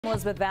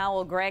Elizabeth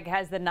Vowell. Greg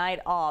has the night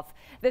off.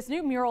 This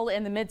new mural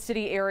in the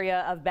mid-city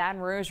area of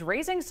Baton Rouge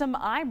raising some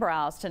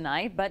eyebrows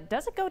tonight, but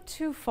does it go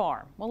too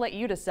far? We'll let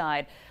you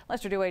decide.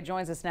 Lester Dewey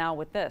joins us now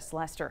with this.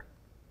 Lester.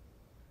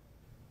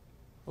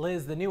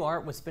 Liz, the new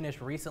art was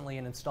finished recently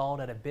and installed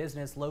at a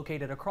business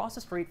located across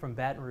the street from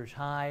Baton Rouge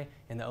High,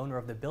 and the owner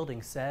of the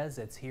building says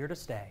it's here to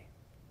stay.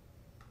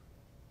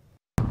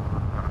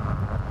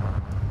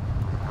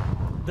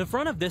 The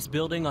front of this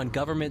building on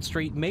Government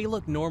Street may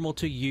look normal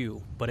to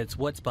you, but it's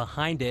what's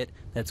behind it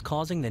that's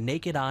causing the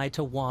naked eye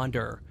to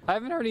wander. I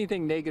haven't heard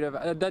anything negative.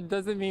 That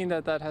doesn't mean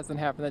that hasn't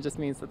happened. That just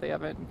means that they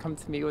haven't come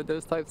to me with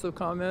those types of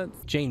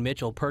comments. Jane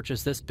Mitchell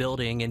purchased this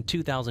building in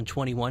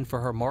 2021 for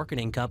her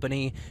marketing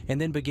company and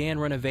then began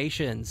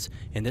renovations.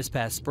 And this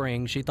past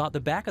spring, she thought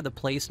the back of the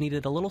place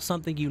needed a little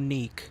something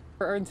unique.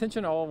 Our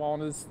intention all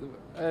along is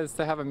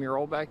to have a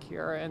mural back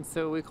here, and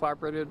so we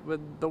collaborated with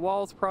the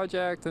Walls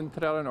Project and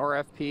put out an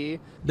RFP.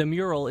 The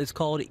mural is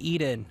called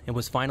Eden and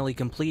was finally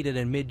completed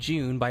in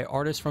mid-June by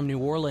artists from New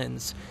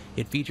Orleans.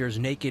 It features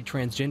naked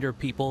transgender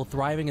people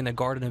thriving in the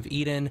Garden of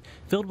Eden,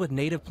 filled with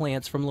native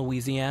plants from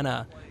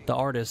Louisiana. The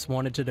artists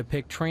wanted to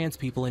depict trans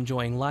people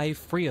enjoying life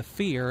free of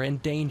fear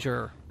and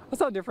danger. I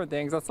saw different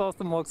things. I saw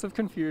some looks of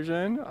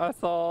confusion. I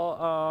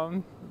saw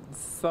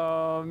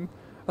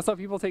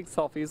people take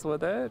selfies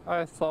with it.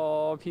 I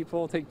saw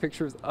people take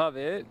pictures of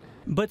it.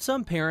 But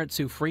some parents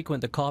who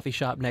frequent the coffee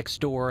shop next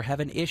door have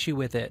an issue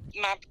with it.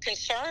 My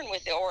concern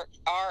with the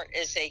art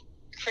as a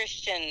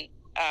Christian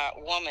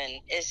woman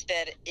is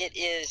that it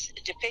is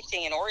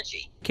depicting an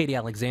orgy. Katie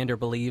Alexander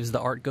believes the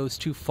art goes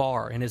too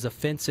far and is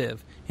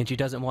offensive, and she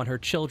doesn't want her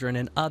children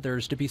and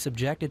others to be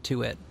subjected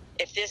to it.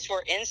 If this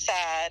were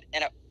inside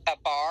in a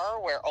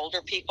bar where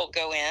older people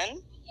go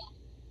in,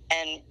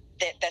 and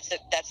that's the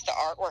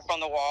artwork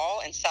on the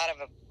wall inside of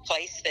a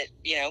place that,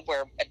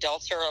 where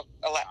adults are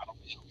allowed,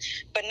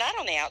 but not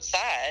on the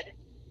outside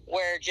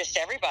where just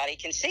everybody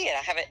can see it.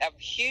 I have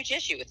a huge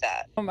issue with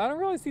that. I don't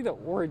really see the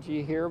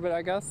orgy here, but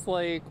I guess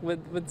like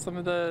with some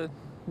of the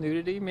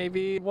nudity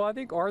maybe. Well, I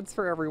think art's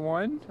for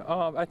everyone.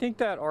 I think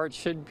that art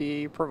should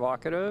be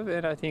provocative,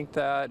 and I think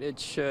that it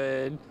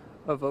should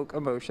evoke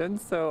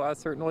emotions, so I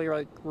certainly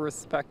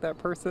respect that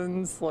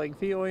person's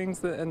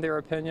feelings and their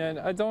opinion.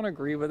 I don't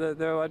agree with it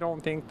though. I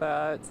don't think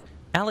that.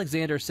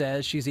 Alexander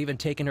says she's even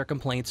taken her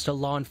complaints to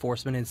law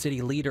enforcement and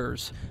city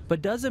leaders.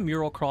 But does the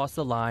mural cross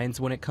the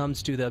lines when it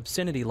comes to the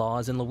obscenity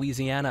laws in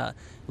Louisiana?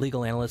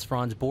 Legal analyst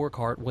Franz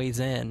Borchardt weighs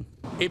in.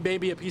 It may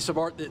be a piece of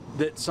art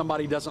that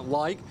somebody doesn't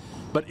like,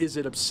 but is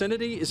it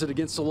obscenity? Is it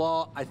against the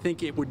law? I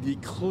think it would be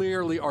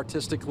clearly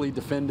artistically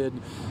defended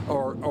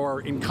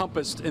or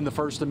encompassed in the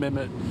First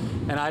Amendment,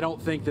 and I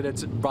don't think that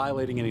it's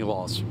violating any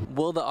laws.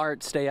 Will the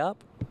art stay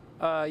up?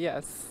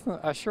 Yes,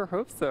 I sure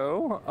hope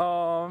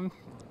so.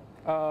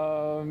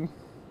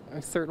 I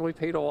certainly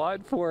paid a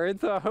lot for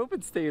it, so I hope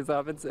it stays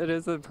up. It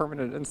is a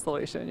permanent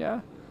installation,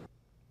 yeah.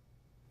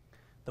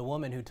 The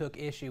woman who took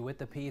issue with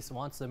the piece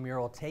wants the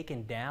mural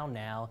taken down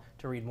now.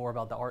 To read more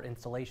about the art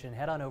installation,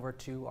 head on over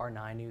to our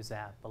 9 News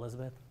app.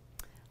 Elizabeth?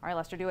 All right,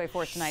 Lester Dewey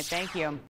for us tonight. Thank you.